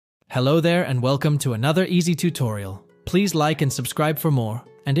Hello there and welcome to another easy tutorial. Please like and subscribe for more,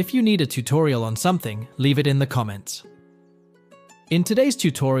 and if you need a tutorial on something, leave it in the comments. In today's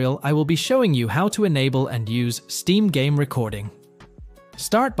tutorial, I will be showing you how to enable and use Steam Game Recording.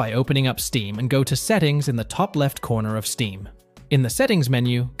 Start by opening up Steam and go to Settings in the top left corner of Steam. In the Settings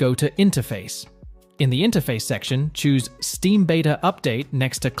menu, go to Interface. In the Interface section, choose Steam Beta Update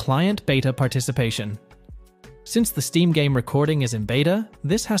next to Client Beta Participation. Since the Steam Game Recording is in beta,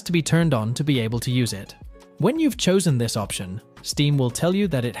 this has to be turned on to be able to use it. When you've chosen this option, Steam will tell you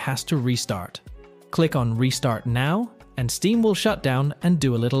that it has to restart. Click on Restart Now, and Steam will shut down and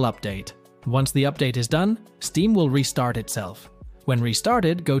do a little update. Once the update is done, Steam will restart itself. When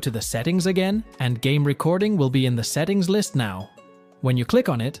restarted, go to the Settings again, and Game Recording will be in the Settings list now. When you click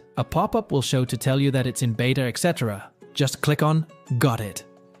on it, a pop-up will show to tell you that it's in beta, etc. Just click on Got it.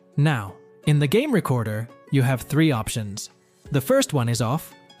 Now, in the Game Recorder, you have three options. The first one is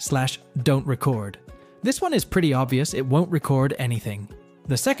off/don't record. This one is pretty obvious, it won't record anything.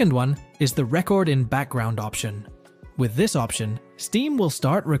 The second one is the record in background option. With this option, Steam will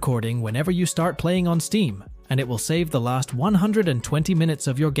start recording whenever you start playing on Steam, and it will save the last 120 minutes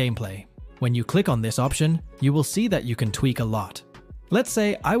of your gameplay. When you click on this option, you will see that you can tweak a lot. Let's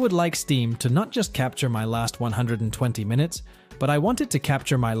say I would like Steam to not just capture my last 120 minutes, but I want it to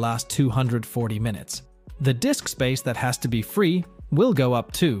capture my last 240 minutes. The disk space that has to be free will go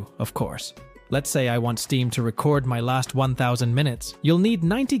up too, of course. Let's say I want Steam to record my last 1000 minutes. You'll need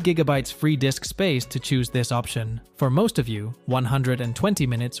 90 gigabytes free disk space to choose this option. For most of you, 120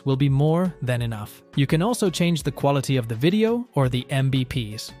 minutes will be more than enough. You can also change the quality of the video or the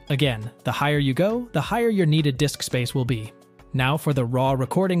MBPs. Again, the higher you go, the higher your needed disk space will be. Now for the raw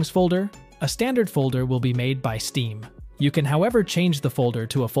recordings folder, a standard folder will be made by Steam. You can however change the folder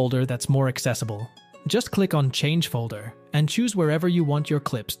to a folder that's more accessible. Just click on Change Folder and choose wherever you want your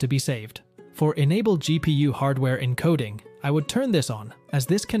clips to be saved. For Enable GPU Hardware Encoding, I would turn this on, as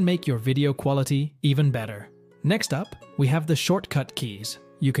this can make your video quality even better. Next up, we have the shortcut keys.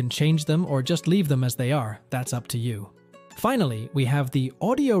 You can change them or just leave them as they are, that's up to you. Finally, we have the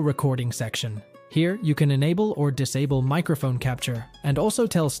Audio Recording section. Here, you can enable or disable microphone capture, and also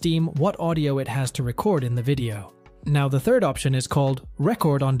tell Steam what audio it has to record in the video. Now the third option is called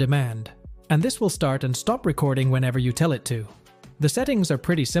Record on Demand, and this will start and stop recording whenever you tell it to. The settings are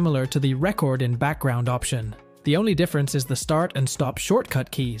pretty similar to the record in background option. The only difference is the start and stop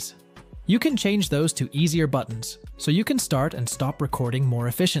shortcut keys. You can change those to easier buttons, so you can start and stop recording more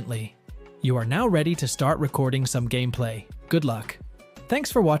efficiently. You are now ready to start recording some gameplay. Good luck.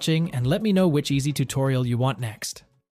 Thanks for watching, and let me know which easy tutorial you want next.